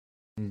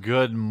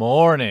good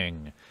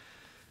morning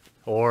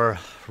or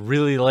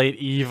really late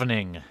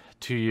evening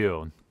to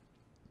you.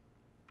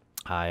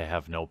 I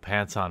have no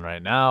pants on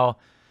right now.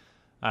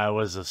 I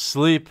was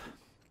asleep,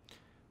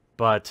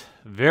 but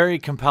very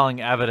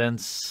compelling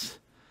evidence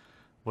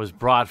was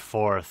brought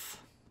forth,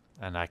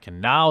 and I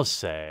can now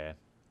say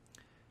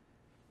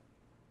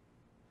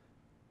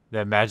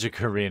that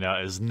Magic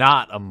Arena is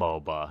not a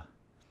MOBA,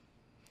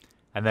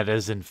 and that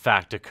is in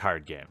fact a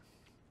card game.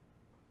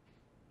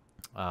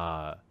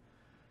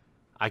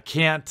 I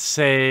can't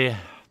say.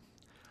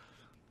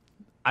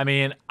 I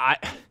mean, I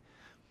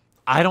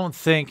don't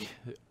think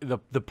the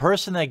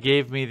person that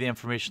gave me the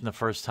information the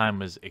first time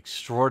was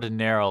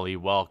extraordinarily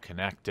well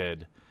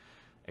connected,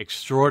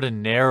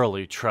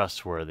 extraordinarily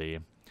trustworthy,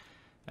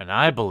 and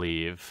I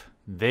believe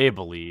they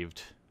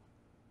believed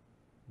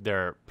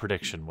their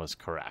prediction was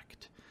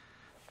correct.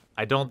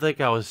 I don't think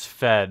I was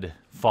fed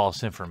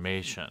false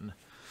information.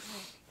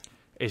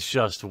 It's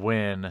just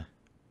when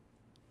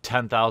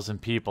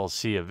 10,000 people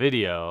see a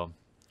video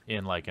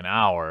in like an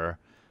hour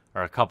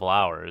or a couple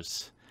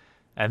hours,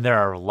 and there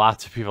are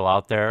lots of people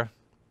out there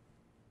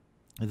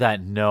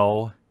that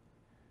know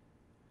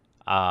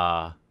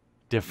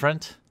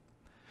different,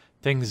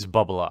 things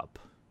bubble up.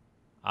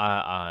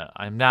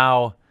 I'm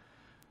now,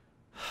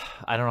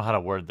 I don't know how to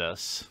word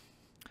this.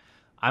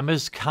 I'm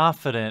as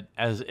confident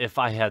as if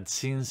I had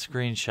seen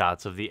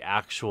screenshots of the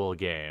actual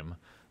game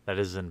that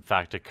is in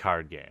fact a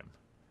card game.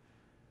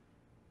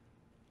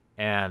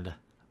 And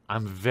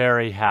I'm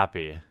very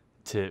happy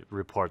to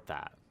report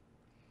that.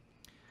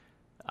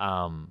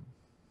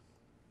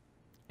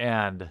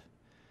 And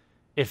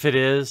if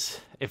it's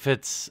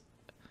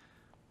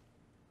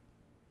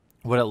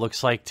what it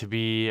looks like to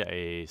be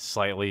a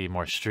slightly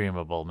more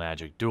streamable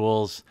Magic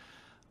Duels,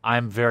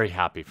 I'm very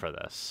happy for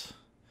this.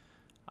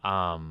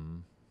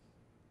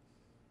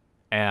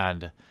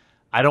 And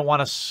I don't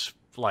want to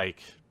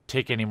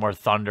take any more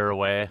thunder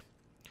away.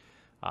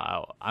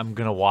 I'm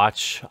gonna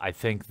watch, I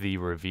think, the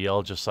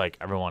reveal just like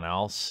everyone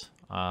else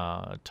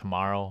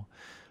tomorrow,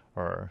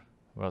 or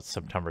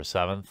September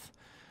 7th.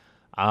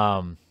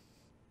 And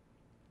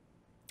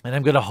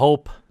I'm gonna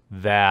hope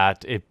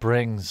that it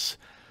brings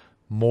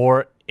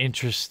more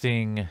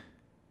interesting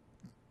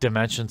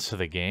dimensions to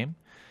the game.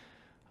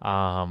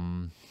 I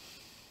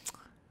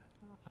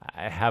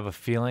have a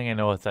feeling I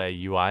know what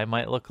the UI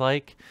might look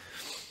like,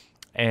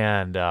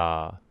 and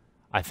I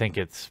think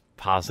it's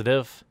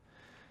positive.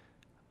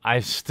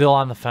 I'm still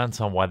on the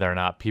fence on whether or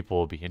not people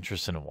will be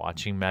interested in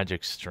watching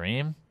Magic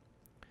stream,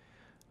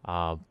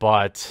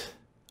 but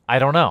I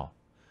don't know.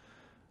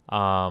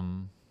 I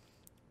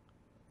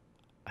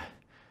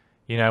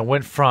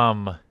went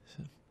from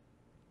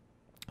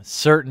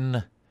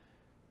certain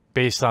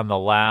based on the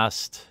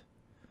last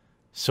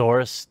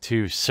source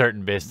to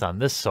certain based on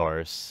this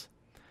source.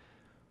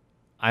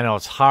 I know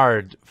it's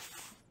hard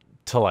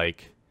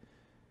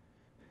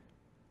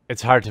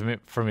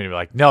for me to be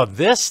like, no,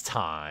 this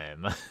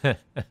time,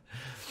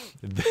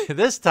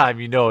 this time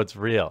it's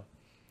real.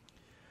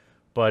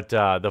 But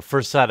the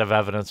first set of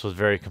evidence was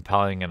very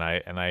compelling, and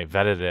I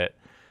vetted it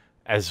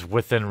as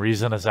within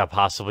reason as I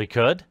possibly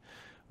could,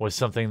 with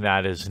something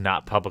that is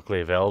not publicly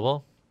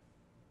available.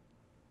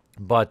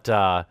 But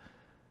the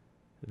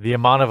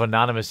amount of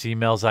anonymous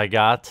emails I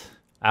got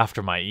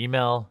after my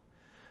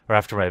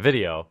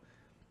video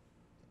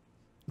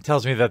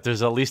tells me that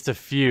there's at least a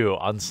few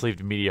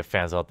unsleeved media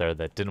fans out there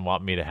that didn't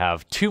want me to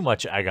have too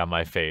much egg on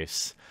my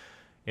face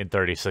in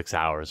 36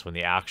 hours when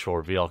the actual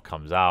reveal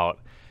comes out.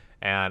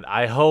 And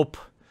I hope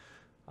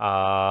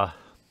that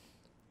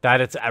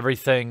it's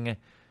everything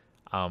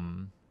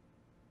the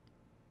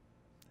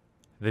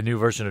new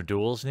version of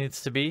Duels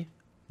needs to be.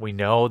 We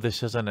know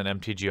this isn't an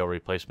MTGO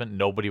replacement.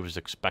 Nobody was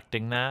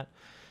expecting that.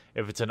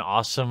 If it's an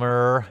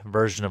awesomer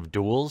version of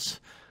Duels,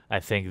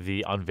 I think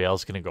the unveil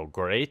is going to go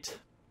great.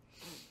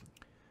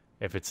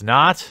 If it's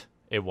not,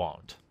 it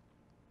won't.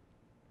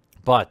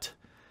 But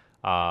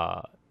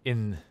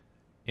in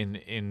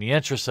the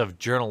interest of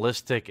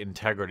journalistic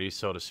integrity,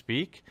 so to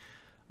speak,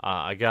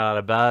 I got out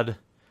of bed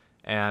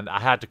and I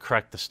had to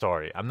correct the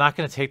story. I'm not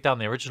going to take down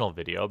the original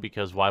video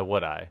because why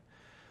would I?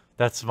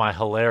 That's my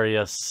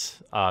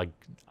hilarious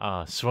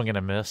swing and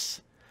a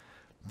miss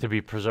to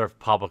be preserved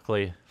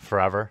publicly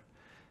forever.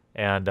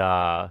 And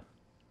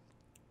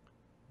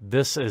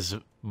this is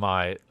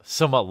my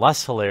somewhat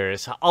less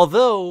hilarious,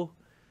 although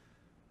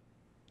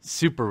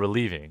super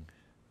relieving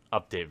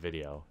update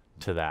video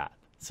to that.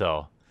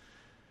 So,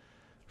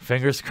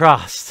 fingers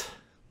crossed.